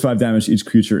it deals 5 damage to each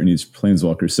creature and each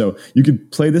planeswalker. So you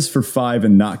could play this for 5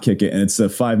 and not kick it, and it's a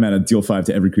 5 mana deal 5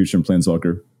 to every creature and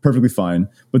planeswalker. Perfectly fine.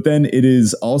 But then it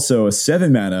is also a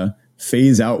 7 mana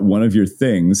phase out one of your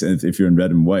things, and if you're in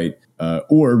red and white,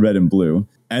 or red and blue.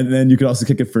 And then you could also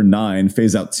kick it for 9,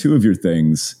 phase out 2 of your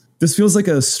things. This feels like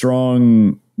a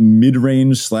strong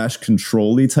mid-range /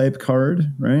 control-y type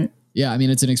card, right? Yeah, I mean,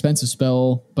 it's an expensive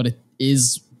spell, but it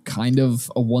is kind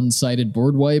of a one-sided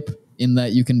board wipe in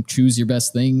that you can choose your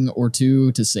best thing or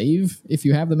two to save if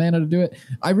you have the mana to do it.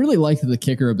 I really like that the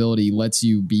kicker ability lets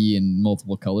you be in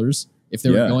multiple colors. If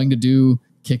they were going to do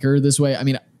kicker this way, I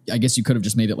mean, I guess you could have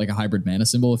just made it like a hybrid mana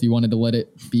symbol if you wanted to let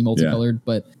it be multicolored,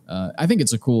 but I think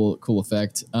it's a cool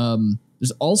effect.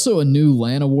 There's also a new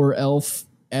Llanowar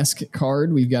Elf-esque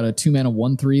card. We've got a 2 mana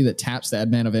 1/3 that taps the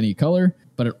add mana of any color,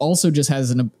 but it also just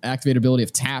has an activated ability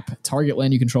of tap. Target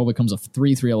land you control becomes a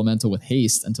 3/3 elemental with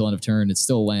haste until end of turn. It's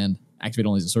still a land. Activate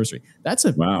only as a sorcery. That's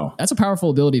a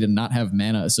powerful ability to not have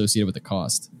mana associated with the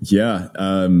cost. Yeah.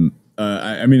 I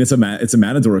mean, it's a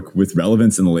mana dork with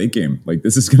relevance in the late game. Like,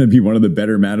 this is going to be one of the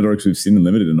better mana dorks we've seen in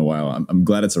Limited in a while. I'm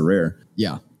glad it's a rare.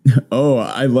 Yeah. Oh,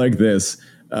 I like this.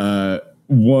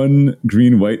 1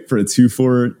 green white for a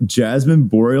 2/4 Jasmine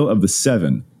Boreal of the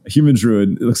 7. A human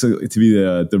druid. It looks like to be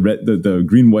the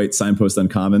green white signpost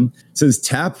uncommon. It says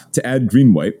tap to add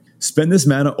green white. Spend this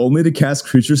mana only to cast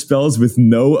creature spells with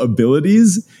no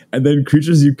abilities, and then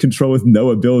creatures you control with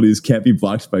no abilities can't be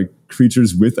blocked by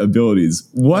creatures with abilities.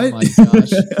 What? Oh my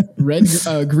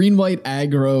gosh. Green white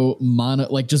aggro mono,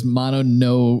 like just mono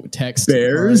no text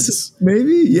bears cards.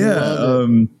 Maybe. Yeah.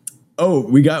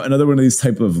 We got another one of these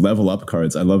type of level up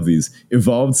cards. I love these.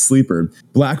 Evolved Sleeper.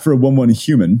 Black for a 1/1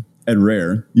 human at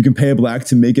rare. You can pay a black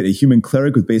to make it a human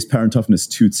cleric with base power and toughness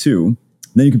 2/2.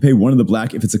 Then you can pay 1 of the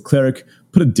black if it's a cleric,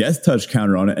 put a death touch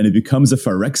counter on it, and it becomes a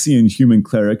Phyrexian human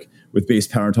cleric with base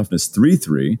power and toughness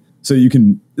 3/3. So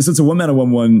it's a 1 mana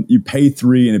 1/1, you pay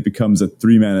 3 and it becomes a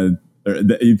 3 mana, or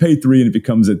you pay 3 and it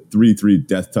becomes a 3/3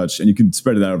 death touch, and you can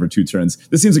spread it out over 2 turns.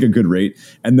 This seems like a good rate.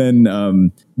 And then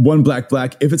 1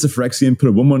 black, if it's a Phyrexian, put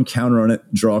a 1/1 counter on it,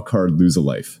 draw a card, lose a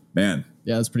life. Man.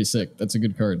 Yeah, that's pretty sick. That's a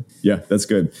good card. Yeah, that's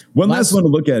good. One last one to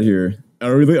look at here.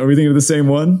 Are we thinking of the same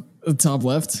one? The top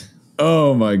left.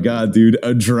 Oh my God, dude.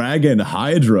 A Dragon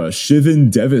Hydra, Shivan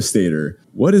Devastator.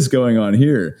 What is going on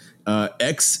here?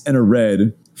 X and a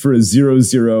red for a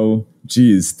 0/0.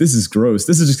 Jeez, this is gross.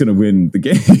 This is just going to win the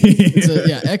game.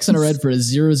 X and a red for a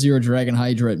 0/0 Dragon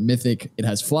Hydra at Mythic. It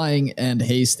has flying and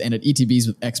haste, and it ETBs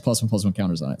with X +1/+1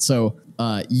 counters on it. So,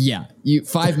 you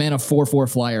 5 mana 4/4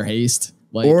 flyer haste.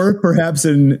 Or perhaps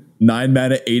in 9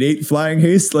 mana 8/8 flying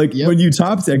haste. When you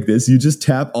top deck this, you just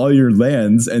tap all your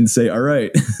lands and say, all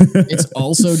right. It's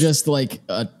also just like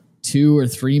a 2 or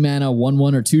 3 mana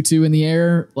 1/1 or 2/2 in the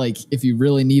air. Like if you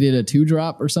really needed a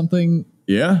 2-drop or something.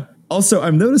 Yeah. Also,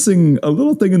 I'm noticing a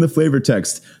little thing in the flavor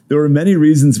text. There were many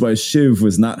reasons why Shiv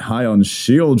was not high on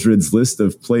Sheoldred's list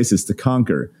of places to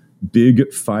conquer.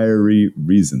 Big fiery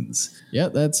reasons. Yeah,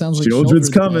 that sounds like Sheoldred's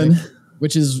coming.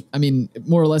 Which is, I mean,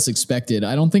 more or less expected.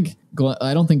 I don't think, crap,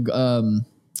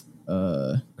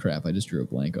 I just drew a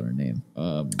blank on her name.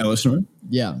 Elesh Norn?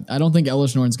 Yeah, I don't think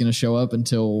Elesh Norn's going to show up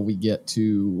until we get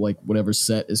to, like, whatever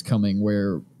set is coming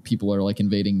where people are, like,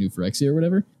 invading New Phyrexia or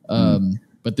whatever.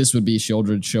 But this would be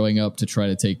Sheoldred showing up to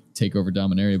try to take over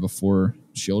Dominaria before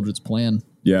Sheoldred's plan.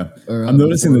 Yeah. I'm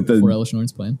noticing before Elesh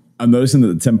Norn's plan. I'm noticing that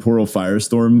the Temporal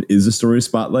Firestorm is a story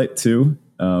spotlight, too.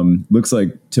 Looks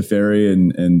like Teferi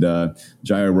and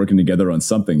Jaya are working together on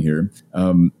something here.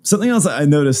 Something else I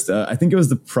noticed, I think it was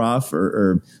the prof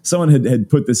or someone had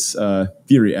put this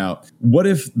theory out. What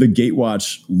if the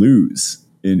Gatewatch lose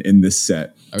in this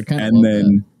set? I would kind of and then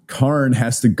that. Karn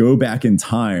has to go back in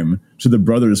time to the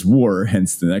Brothers' War,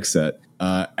 hence the next set,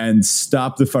 and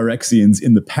stop the Phyrexians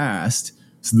in the past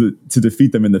to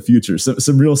defeat them in the future. So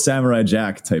some real Samurai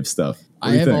Jack type stuff.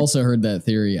 I have also heard that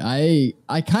theory.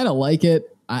 I kind of like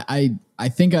it. I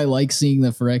think I like seeing the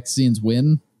Phyrexians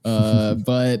win,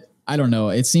 but I don't know.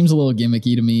 It seems a little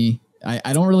gimmicky to me.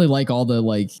 I don't really like all the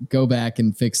like go back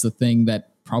and fix the thing that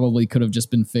probably could have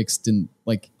just been fixed in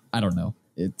like, I don't know.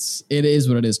 It is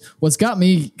what it is. What's got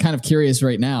me kind of curious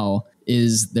right now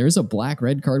is there's a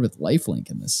black-red card with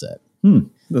lifelink in this set.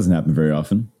 Doesn't happen very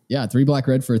often. Yeah, 3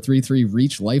 black-red for a 3/3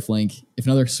 reach lifelink. If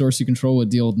another source you control would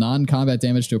deal non-combat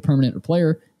damage to a permanent or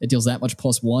player, it deals that much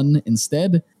 +1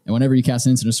 instead. And whenever you cast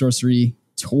an instant or sorcery,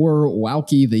 Tor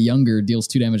Wauki the Younger deals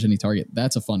 2 damage to any target.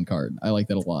 That's a fun card. I like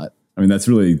that a lot. I mean, that's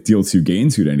really deal 2, gain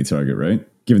 2 to any target, right?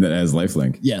 Given that it has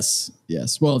lifelink. Yes.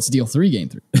 Well, it's deal 3, gain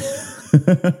 3.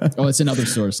 Oh, it's another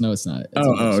source. No, it's not.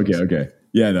 It's Okay.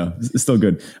 Yeah, no, it's still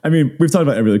good. I mean, we've talked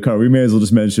about every other card. We may as well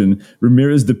just mention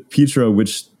Ramirez de Pietro,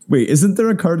 which, wait, isn't there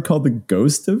a card called the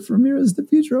Ghost of Ramirez de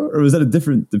Pietro? Or was that a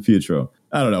different de Pietro?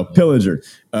 I don't know. Pillager.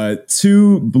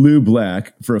 2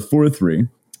 blue-black for a 4/3.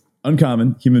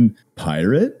 Uncommon, human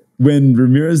pirate. When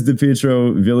Ramirez de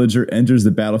Pietro Villager enters the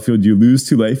battlefield, you lose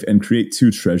 2 life and create 2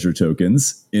 treasure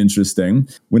tokens. Interesting.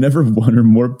 Whenever 1 or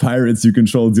more pirates you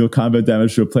control deal combat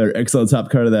damage to a player, exile the top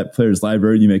card of that player's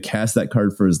library. You may cast that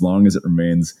card for as long as it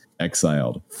remains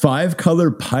exiled.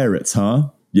 5-color pirates, huh?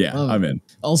 Yeah, I'm in.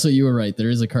 Also, you were right. There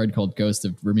is a card called Ghost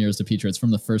of Ramirez de Pietro. It's from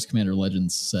the first Commander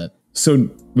Legends set. So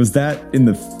was that in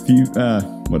the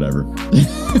whatever.